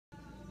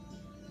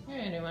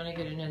second, I want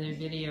to get another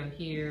video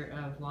here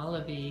of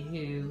Wallaby,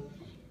 who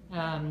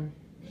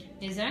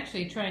is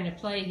actually trying to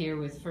play here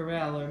with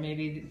Pharrell, or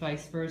maybe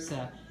vice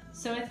versa.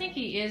 So I think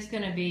he is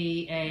going to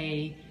be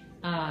a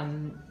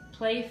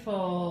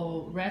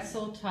playful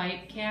wrestle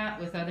type cat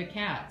with other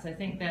cats. I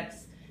think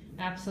that's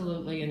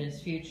absolutely in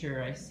his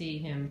future. I see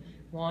him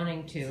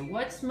wanting to.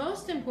 What's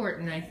most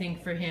important, I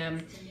think, for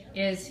him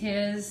is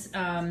his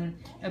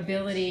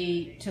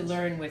ability to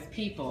learn with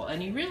people,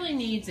 and he really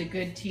needs a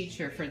good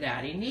teacher for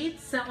that. He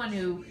needs someone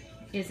who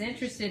is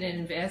interested in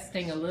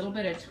investing a little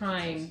bit of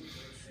time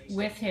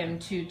with him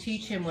to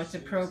teach him what's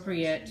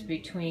appropriate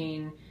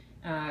between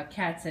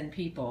cats and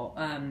people.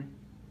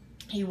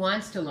 He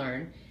wants to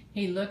learn.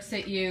 He looks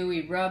at you,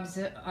 he rubs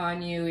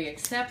on you, he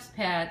accepts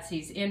pets,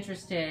 he's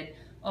interested,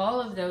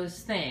 all of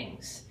those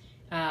things.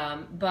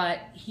 But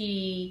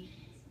he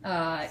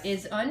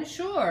is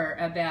unsure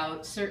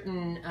about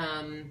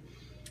certain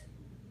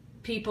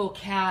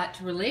people-cat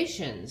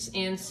relations.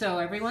 And so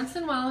every once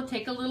in a while he'll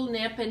take a little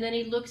nip and then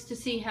he looks to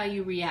see how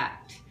you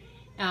react.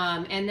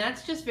 And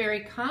that's just very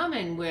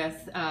common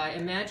with,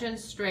 imagine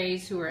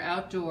strays who are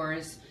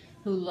outdoors,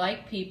 who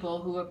like people,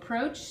 who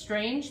approach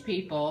strange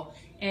people,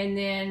 and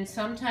then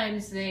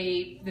sometimes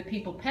the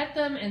people pet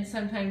them, and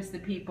sometimes the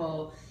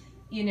people,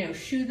 you know,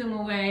 shoo them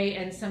away,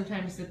 and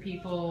sometimes the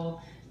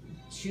people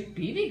shoot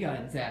BB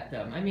guns at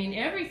them. I mean,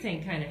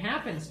 everything kind of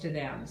happens to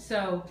them.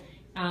 So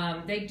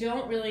they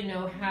don't really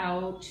know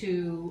how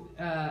to,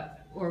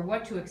 or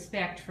what to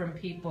expect from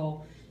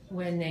people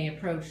when they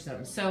approach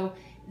them. So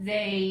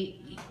they,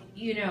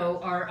 you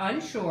know, are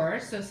unsure.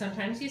 So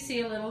sometimes you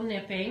see a little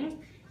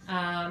nipping,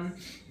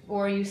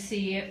 or you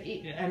see,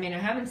 I mean, I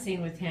haven't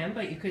seen with him,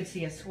 but you could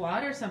see a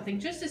swat or something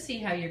just to see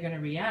how you're going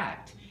to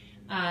react.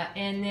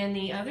 And then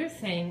the other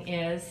thing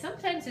is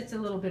sometimes it's a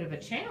little bit of a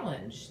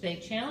challenge. They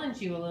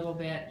challenge you a little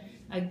bit,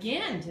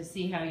 again, to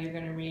see how you're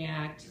going to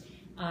react.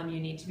 You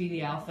need to be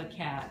the alpha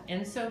cat.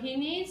 And so he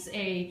needs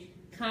a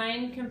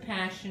kind,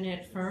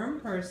 compassionate, firm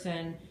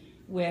person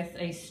with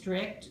a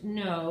strict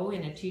no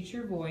in a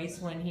teacher voice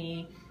when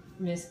he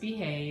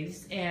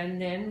misbehaves, and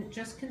then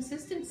just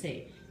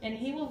consistency. And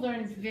he will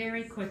learn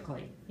very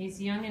quickly. He's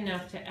young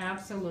enough to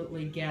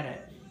absolutely get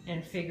it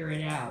and figure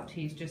it out.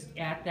 He's just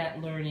at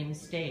that learning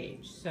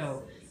stage.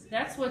 So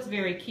that's what's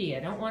very key. I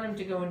don't want him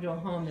to go into a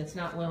home that's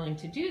not willing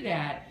to do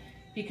that,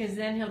 because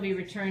then he'll be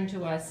returned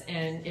to us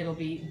and it'll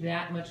be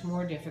that much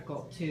more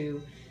difficult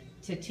to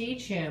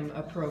teach him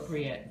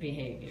appropriate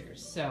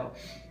behaviors. So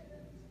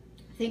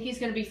I think he's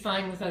going to be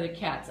fine with other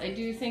cats. I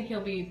do think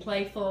he'll be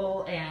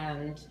playful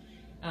and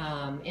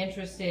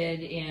interested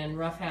in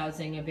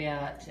roughhousing a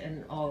bit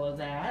and all of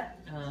that.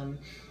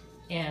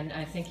 And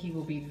I think he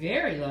will be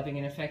very loving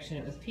and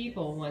affectionate with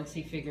people once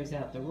he figures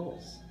out the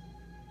rules.